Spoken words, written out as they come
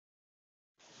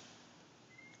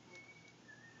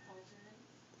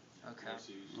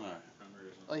Alright.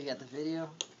 Oh, you got the video?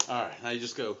 Alright, now you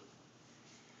just go.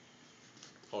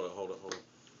 Hold it.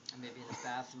 Maybe in the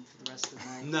bathroom for the rest of the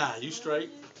night. Nah, you straight.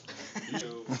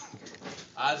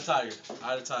 Eye of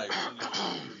the tiger.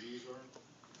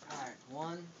 Alright,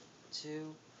 1,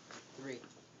 2, 3.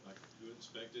 Like who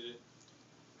inspected it,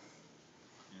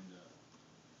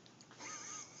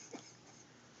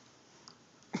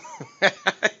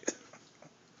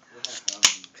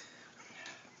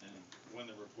 and when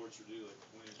the reports are due, like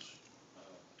which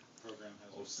program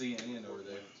has. Oh, CNN over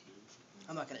there.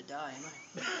 I'm not gonna die, am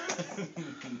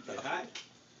I? Hi.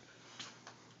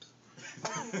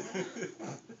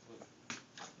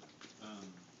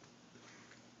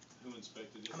 Who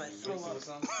inspected it? I might throw up.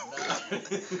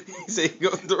 He said he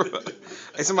go throw up.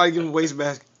 Hey, somebody give him a waste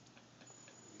basket.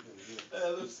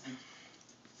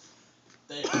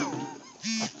 Damn. That's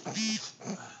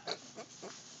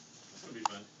gonna be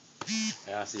fun.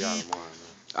 Yeah, I'll see y'all tomorrow,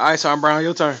 man. Alright, Sean Brown,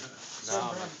 your turn.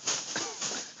 Nah, man.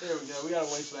 There we go. We got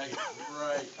a waste bag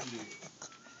right here.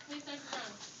 Please take your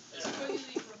time. Before you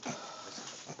leave.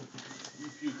 You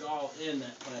puke all in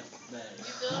that plastic bag. You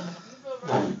feel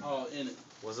right? All in it.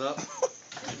 What's up?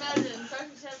 Just imagine,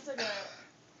 Sergeant Chef took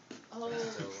a whole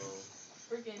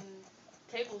freaking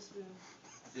tablespoon.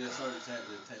 Yeah, Sergeant Chap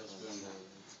did a tablespoon.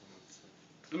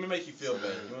 Let me make you feel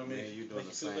better. You know what I mean? You doing Make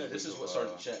the you feel same better. This week is what of,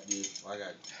 Sergeant Chap did. I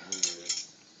got New Year's.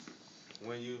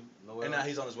 When you know And now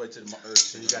he's on his way to the Earth.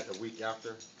 so you got the week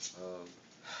after.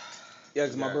 Yeah,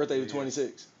 cause my Yeah, birthday New was Year's.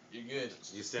 26. You're good.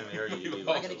 You stand there, you leave.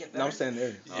 Am I gonna get better? No, I'm standing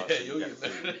there. Oh, Yeah, so you'll you get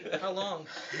got better. How long?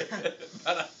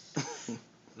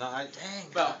 No, I Dang.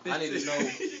 About I need to 50. know.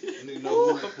 I need to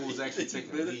know who's actually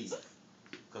taking leave.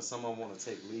 Cause someone want to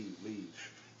take leave.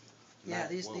 Yeah, Not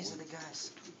these what are we- the guys.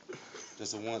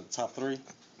 Just the one top 3.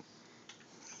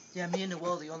 Yeah, me and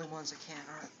Noel, the only ones that can't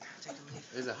aren't taking leave.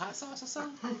 Is it hot sauce or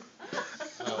something?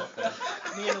 Oh, okay.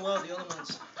 Me and Noel, the only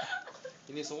ones.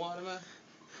 You need some water, man.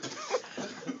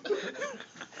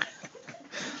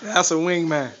 That's a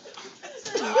wingman.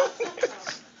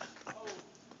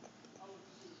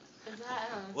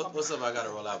 What's up? I gotta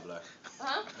roll out, Black.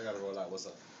 Huh? I gotta roll out. What's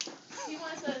up? He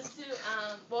wants us to,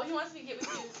 well, he wants me to get with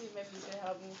you to see if maybe you can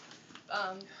help me.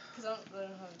 Because I don't know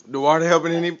how The water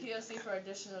helping any? POC for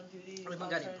additional duties. Anyone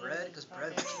got any bread? Because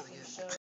bread looks really good.